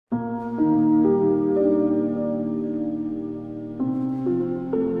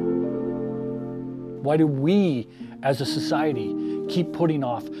Why do we, as a society, keep putting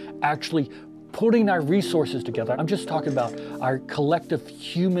off actually putting our resources together? I'm just talking about our collective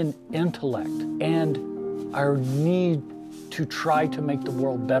human intellect and our need to try to make the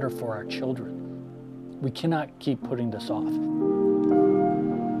world better for our children. We cannot keep putting this off.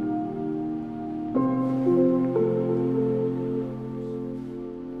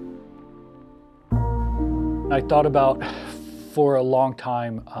 I thought about for a long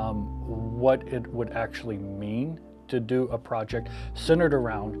time what it would actually mean to do a project centered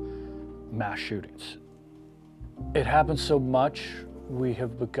around mass shootings. It happens so much, we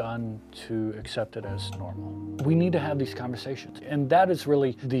have begun to accept it as normal. We need to have these conversations. And that is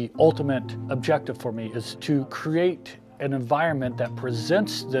really the ultimate objective for me, is to create an environment that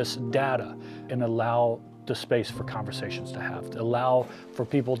presents this data and allow the space for conversations to have, to allow for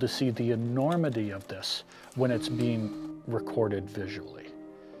people to see the enormity of this when it's being recorded visually.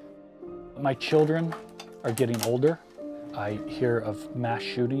 My children are getting older. I hear of mass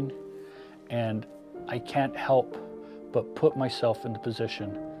shooting, and I can't help but put myself in the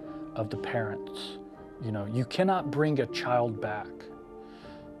position of the parents. You know, you cannot bring a child back.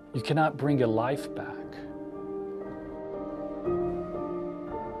 You cannot bring a life back.